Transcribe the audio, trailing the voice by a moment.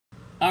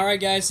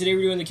Alright guys, today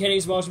we're doing the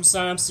Kenny's Motion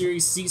Sign-Up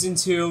Series Season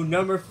 2,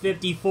 number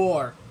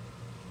 54.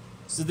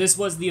 So this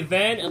was the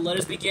event, and let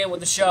us begin with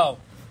the show.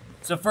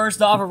 So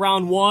first off, of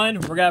round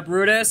 1, we got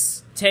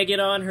Brutus taking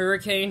on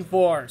Hurricane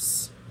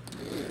Force.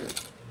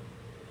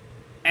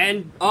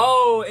 And,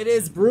 oh, it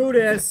is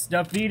Brutus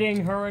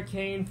defeating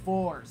Hurricane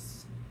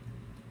Force.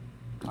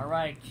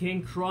 Alright,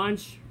 King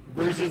Crunch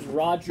versus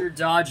Roger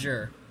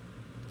Dodger.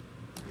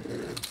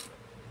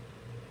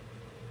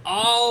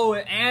 Oh,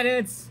 and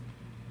it's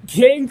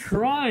King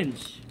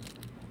Crunch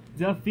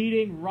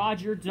defeating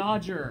Roger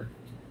Dodger.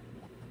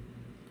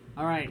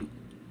 Alright. So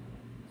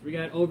we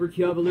got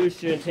Overkill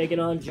Evolution taking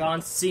on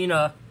John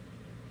Cena.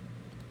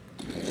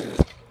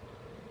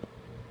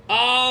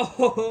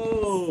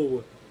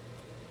 Oh!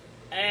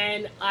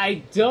 And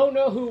I don't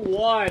know who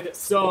won,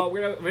 so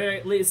we're gonna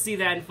at least see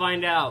that and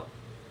find out.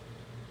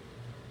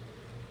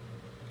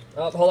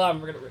 Oh, hold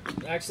on, we're gonna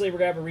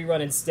have a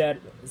rerun instead.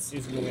 Let's see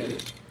who's gonna win.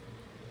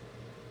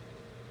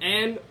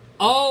 And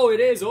oh, it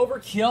is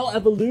Overkill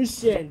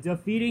Evolution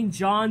defeating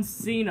John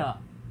Cena.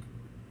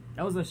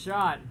 That was a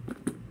shot.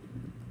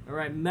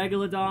 Alright,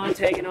 Megalodon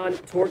taking on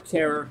Torque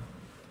Terror.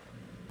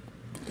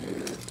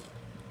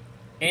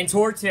 And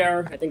Torque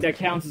Terror, I think that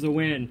counts as a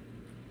win.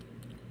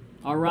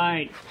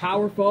 Alright,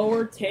 Power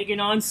Forward taking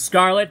on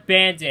Scarlet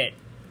Bandit.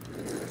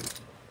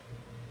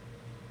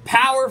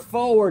 Power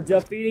Forward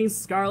defeating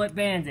Scarlet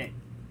Bandit.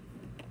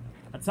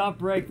 A tough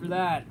break for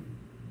that.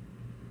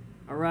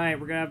 Alright,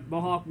 we're gonna have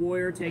Mohawk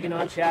Warrior taking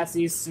on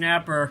Chassis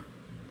Snapper.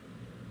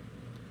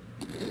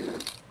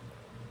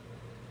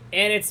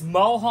 And it's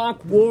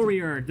Mohawk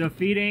Warrior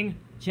defeating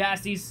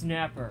Chassis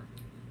Snapper.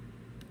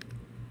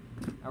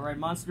 Alright,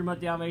 Monster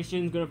Mutt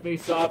Dalmatian is gonna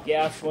face off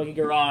Gas Monkey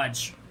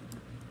Garage.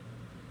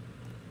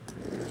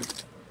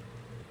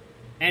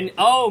 And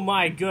oh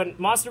my goodness,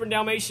 Monster Mutt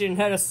Dalmatian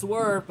had a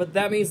swerve, but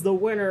that means the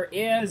winner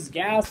is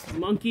Gas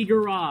Monkey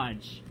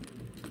Garage.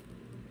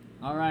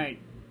 Alright.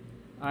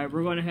 Alright,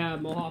 we're going to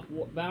have Mohawk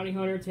Bounty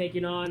Hunter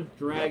taking on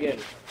Dragon.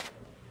 Here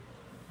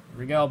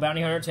we go,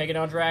 Bounty Hunter taking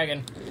on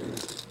Dragon.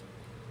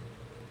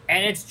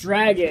 And it's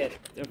Dragon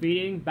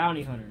defeating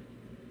Bounty Hunter.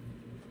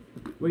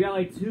 We got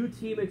like two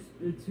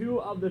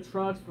of the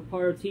trucks for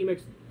part of Team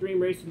Extreme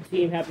Racing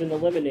Team have been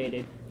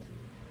eliminated.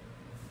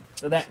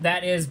 So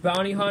that is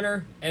Bounty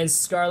Hunter and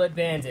Scarlet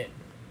Bandit.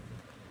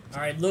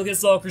 Alright,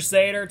 Lucas Oil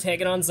Crusader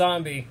taking on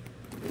Zombie.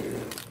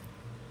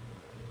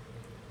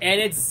 And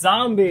it's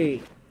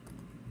Zombie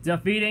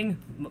defeating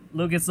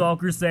Lucas Oil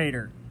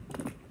Crusader.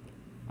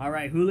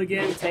 Alright,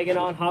 Hooligan taking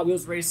on Hot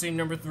Wheels Racing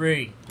number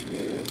 3.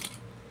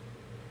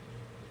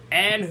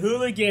 And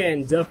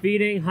Hooligan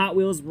defeating Hot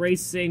Wheels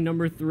Racing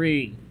number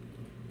 3.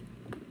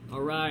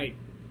 Alright,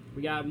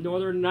 we got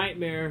Northern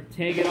Nightmare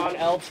taking on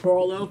El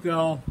Toro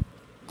Loco.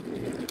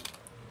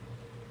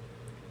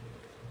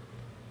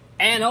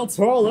 And El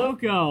Toro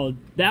Loco,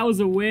 that was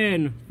a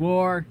win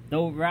for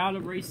the round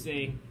of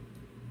racing.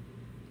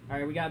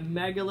 Alright, we got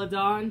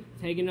Megalodon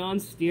taking on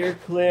Steer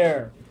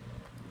Clear.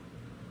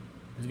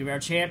 Who's gonna be our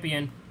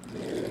champion?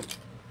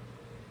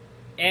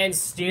 And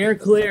Steer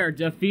Clear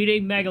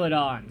defeating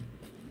Megalodon.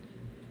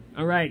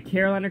 Alright,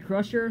 Carolina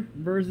Crusher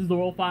versus the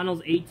World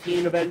Finals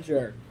 18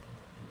 Avenger.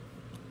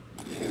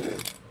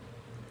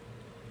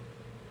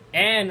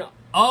 And,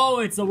 oh,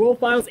 it's the World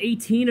Finals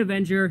 18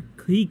 Avenger.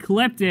 He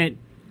clipped it.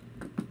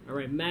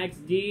 Alright, Max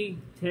D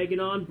taking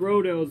on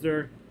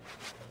Brodozer.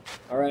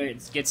 Alright,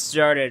 let's get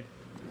started.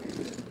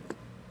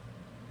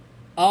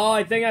 Oh,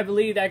 I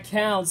believe that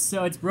counts,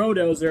 so it's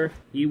Brodozer.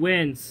 He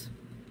wins.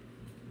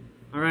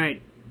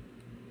 Alright.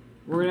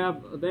 We're gonna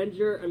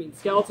have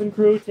Skeleton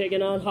Crew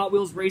taking on Hot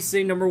Wheels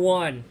Racing number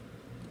 1.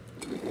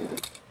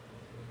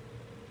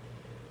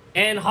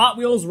 And Hot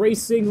Wheels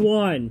Racing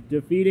 1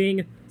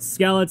 defeating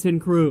Skeleton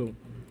Crew.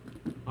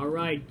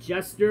 Alright,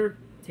 Jester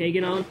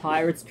taking on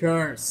Pirate's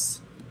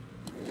Curse.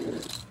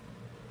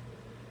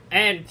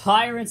 And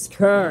Pirate's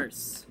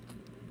Curse.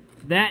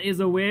 That is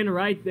a win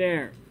right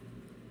there.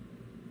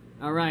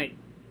 Alright,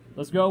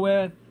 let's go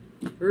with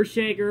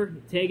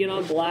Earthshaker taking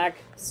on Black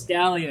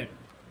Stallion.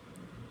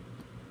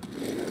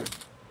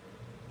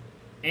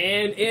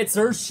 And it's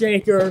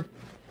Earthshaker.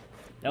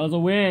 That was a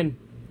win.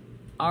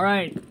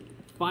 Alright,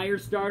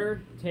 Firestarter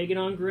taking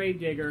on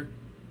Gravedigger.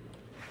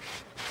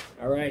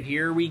 Alright,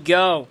 here we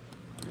go.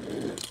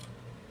 And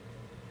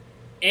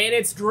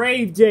it's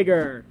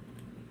Gravedigger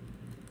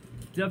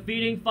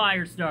defeating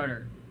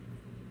Firestarter.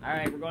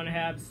 Alright, we're going to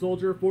have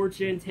Soldier of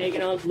Fortune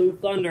taking on Blue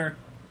Thunder.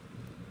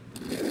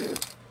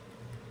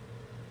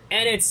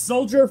 And it's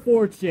Soldier of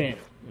Fortune.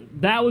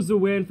 That was a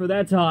win for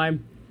that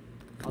time.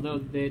 Although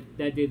that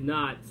did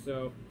not,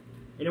 so...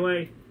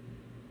 Anyway,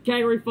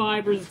 Category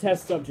 5 versus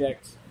Test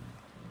Subject.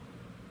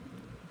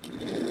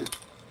 And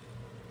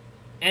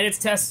it's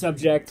Test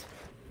Subject.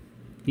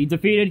 He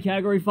defeated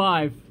Category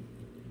 5.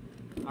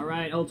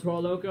 Alright, El Toro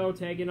Loco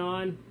taking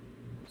on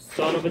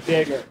Son of a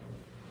Digger.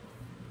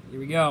 Here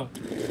we go.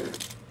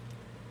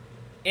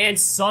 And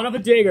Son of a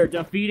Digger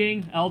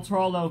defeating El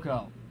Toro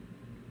Loco.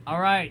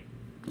 Alright.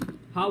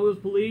 Hot Wheels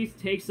Police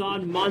takes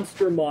on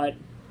Monster Mutt.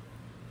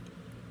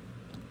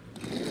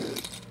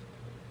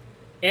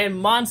 And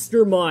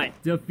Monster Mutt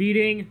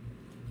defeating...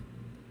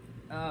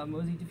 what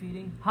was he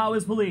defeating? Hot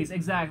Wheels Police,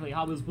 exactly,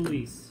 Hot Wheels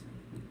Police.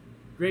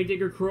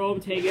 Gravedigger Chrome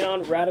taking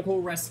on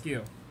Radical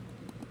Rescue.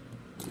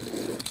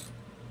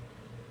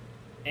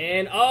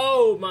 And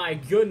oh my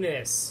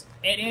goodness,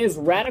 it is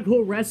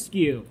Radical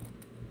Rescue.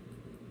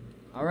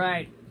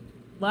 Alright,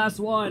 last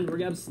one. We're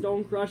gonna have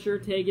Stone Crusher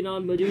taking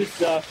on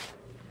Medusa.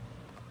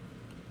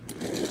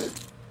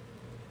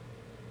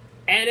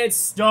 And it's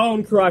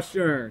Stone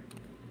Crusher.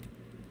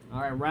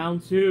 Alright,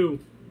 round 2.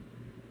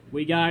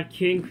 We got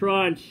King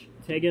Crunch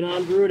taking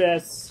on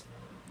Brutus.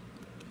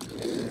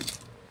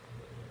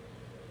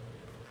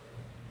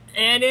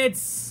 And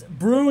it's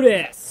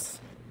Brutus.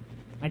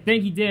 I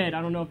think he did.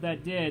 I don't know if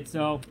that did.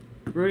 So,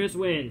 Brutus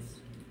wins.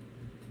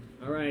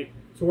 Alright.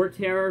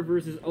 Torterra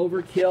versus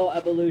Overkill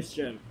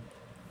Evolution.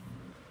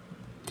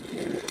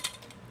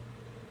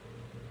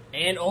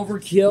 And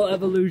Overkill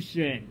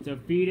Evolution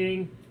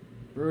defeating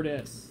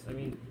Brutus. I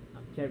mean,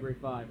 category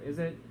 5. Is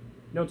it?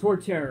 No,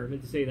 Torterra. I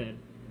meant to say that.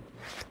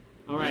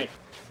 Alright.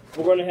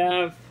 We're going to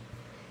have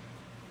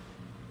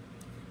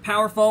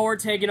Power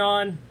Forward taking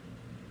on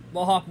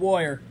Mohawk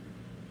Warrior.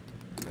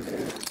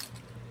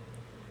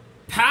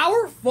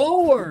 Power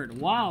Forward!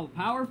 Wow,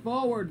 Power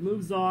Forward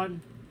moves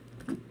on.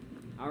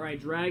 Alright,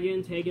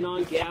 Dragon taking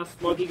on Gas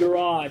Monkey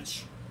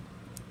Garage.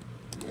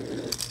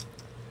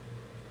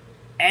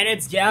 And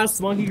it's Gas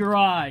Monkey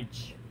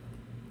Garage.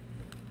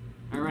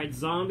 Alright,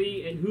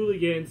 Zombie and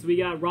Hooligans. We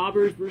got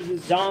robbers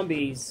versus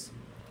zombies.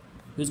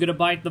 Who's gonna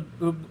bite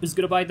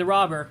the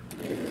robber?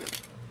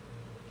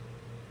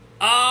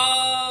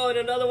 Oh, and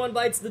another one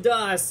bites the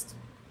dust.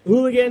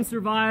 Hooligan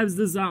survives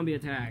the zombie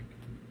attack.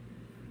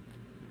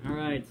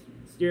 Alright,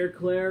 Steer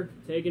Clear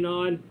taking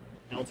on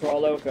El Toro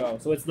Loco.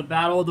 So it's the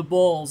Battle of the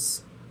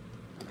Bulls.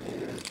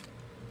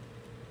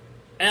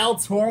 El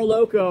Toro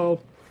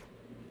Loco.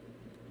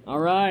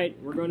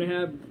 Alright, we're going to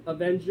have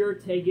Avenger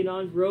taking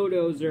on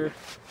Brodozer.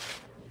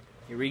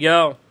 Here we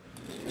go.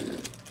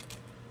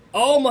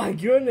 Oh my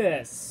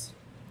goodness!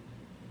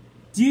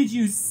 Did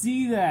you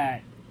see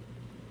that?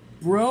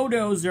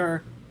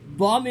 Brodozer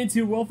bumped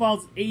into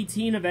Wolfhouse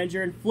 18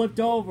 Avenger and flipped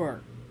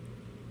over.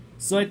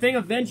 So I think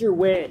Avenger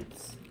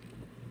wins.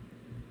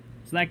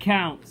 So that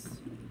counts.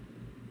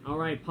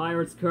 Alright,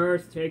 Pirate's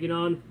Curse taking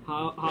on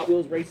Hot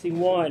Wheels Racing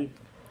 1.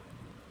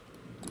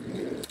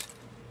 And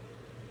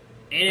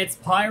it's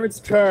Pirate's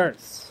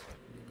Curse.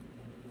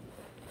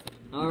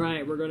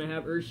 Alright, we're going to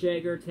have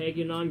Earthshaker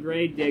taking on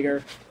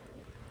Gravedigger.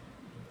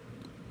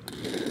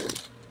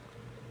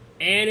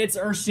 And it's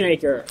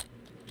Earthshaker.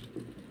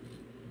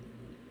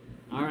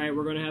 Alright,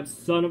 we're going to have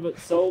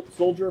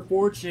Soldier of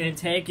Fortune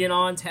taking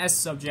on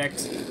Test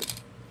Subject.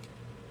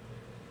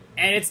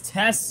 And it's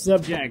Test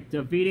Subject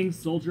defeating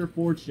Soldier of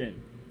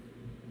Fortune.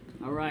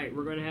 Alright,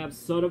 we're going to have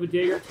Son of a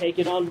Digger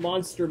taking on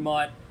Monster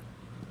Mutt.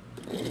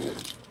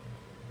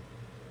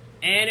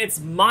 And it's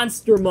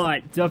Monster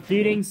Mutt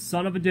defeating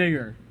Son of a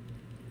Digger.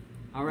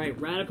 Alright,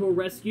 Radical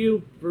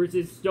Rescue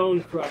versus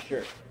Stone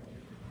Crusher.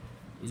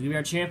 He's going to be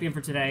our champion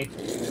for today.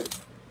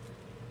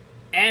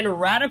 And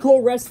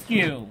Radical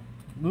Rescue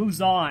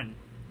moves on.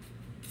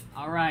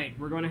 Alright,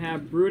 we're going to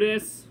have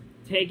Brutus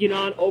taking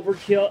on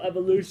Overkill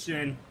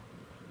Evolution.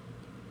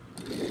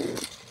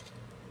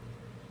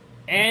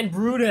 And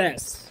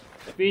Brutus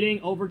defeating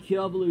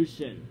Overkill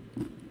Evolution.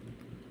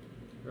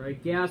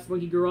 Alright, Gas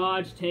Monkey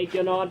Garage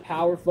taking on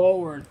Power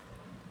Forward.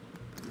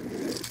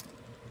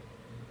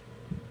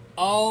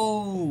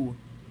 Oh,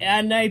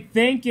 and I'm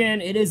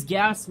thinking it is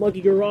Gas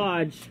Monkey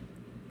Garage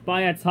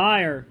by a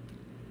tire.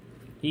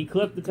 He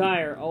clipped the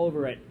tire all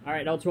over it.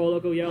 Alright, El Toro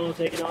Loco Yellow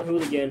taking on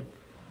Hooligan.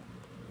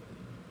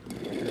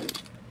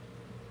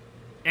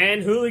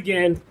 And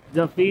Hooligan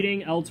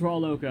defeating El Toro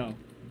Loco.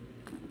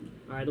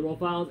 Alright, the World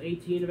Finals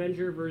 18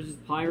 Avenger versus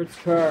Pirate's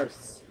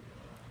Curse.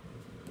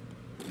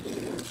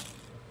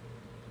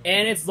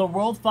 And it's the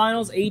World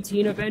Finals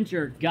 18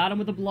 Avenger. Got him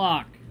with a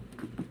block.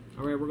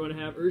 Alright, we're going to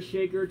have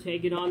Earthshaker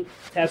taking on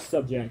Test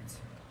Subject.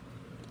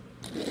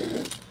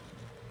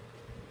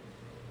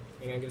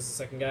 Hang on, give us a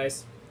second,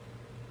 guys.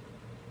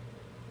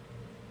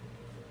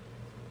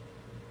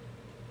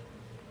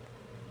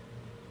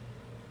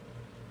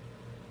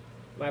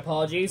 My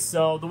apologies.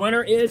 So, the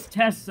winner is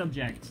Test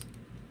Subject.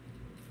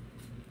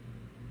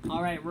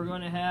 Alright, we're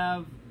going to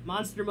have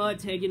Monster Mutt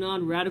taking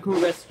on Radical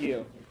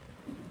Rescue.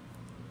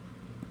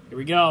 Here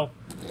we go.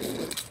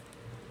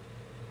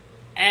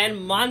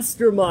 And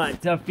Monster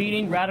Mutt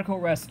defeating Radical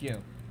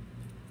Rescue.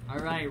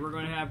 Alright, we're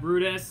going to have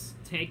Brutus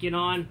taking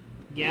on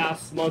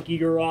Gas Monkey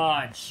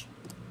Garage.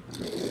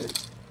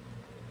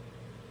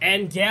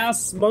 And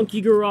Gas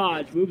Monkey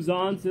Garage moves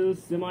on to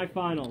the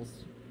semifinals.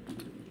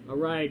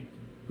 Alright,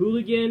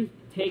 Hooligan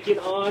taking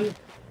on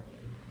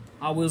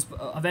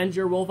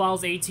Avenger World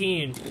Finals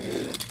 18.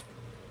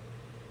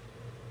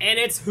 And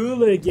it's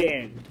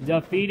Hooligan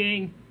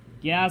defeating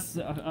Gas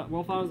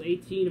World Finals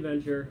 18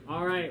 Avenger.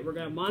 Alright, we're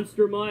gonna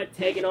Monster Mutt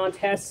taking on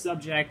Test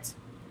Subject.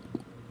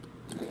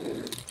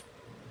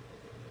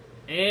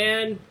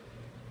 And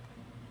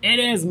it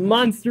is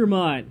Monster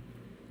Mutt.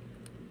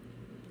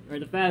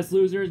 Alright, the fast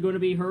loser is going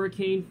to be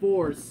Hurricane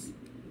Force.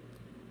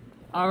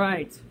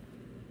 Alright.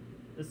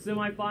 The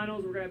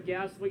semifinals, we're going to have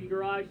Gas Monkey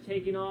Garage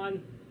taking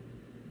on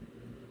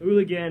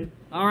Hooligan.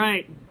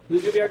 Alright,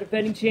 who's going to be our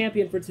defending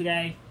champion for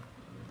today?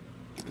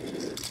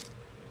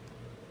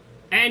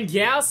 And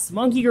Gas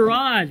Monkey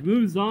Garage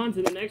moves on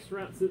to the next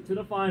round, to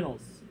the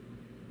finals.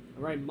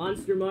 Alright,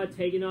 Monster Mud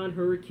taking on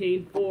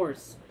Hurricane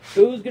Force.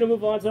 Who's going to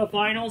move on to the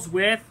finals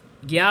with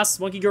Gas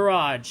Monkey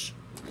Garage?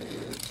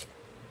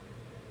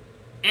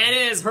 And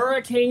it is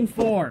Hurricane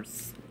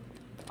Force.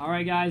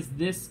 Alright guys,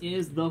 this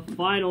is the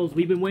finals.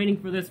 We've been waiting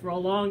for this for a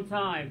long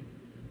time.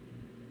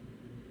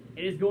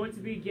 It is going to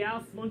be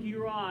Gas Monkey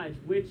Garage,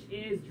 which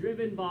is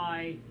driven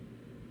by...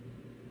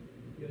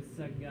 Give us a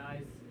second,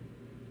 guys.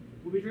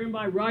 Will be driven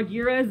by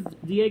Ramirez,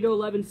 Diego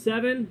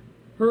 11-7,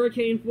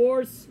 Hurricane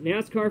Force,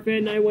 NASCAR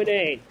Fan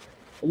 918.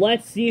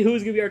 Let's see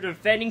who's going to be our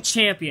defending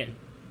champion.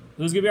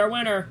 Who's going to be our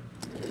winner?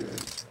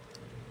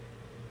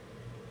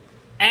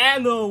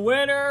 And the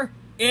winner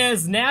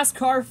is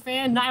NASCAR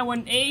Fan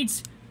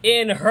 918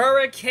 in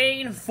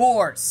Hurricane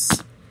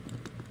Force.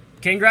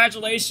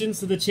 Congratulations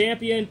to the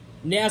champion,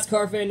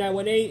 NASCAR Fan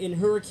 918 in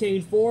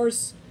Hurricane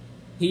Force.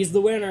 He's the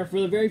winner for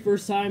the very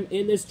first time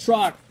in this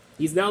truck.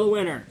 He's now the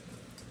winner.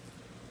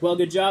 Well,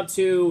 good job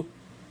to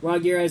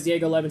Ramirez,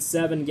 Diego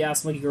 11-7,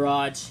 Gas Monkey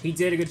Garage. He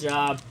did a good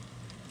job.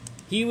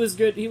 He was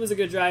good. He was a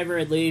good driver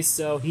at least,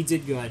 so he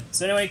did good.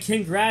 So anyway,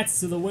 congrats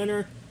to the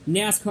winner,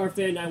 NASCAR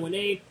Fan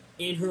 918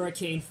 in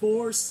Hurricane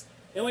Force.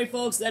 Anyway,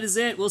 folks, that is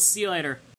it. We'll see you later.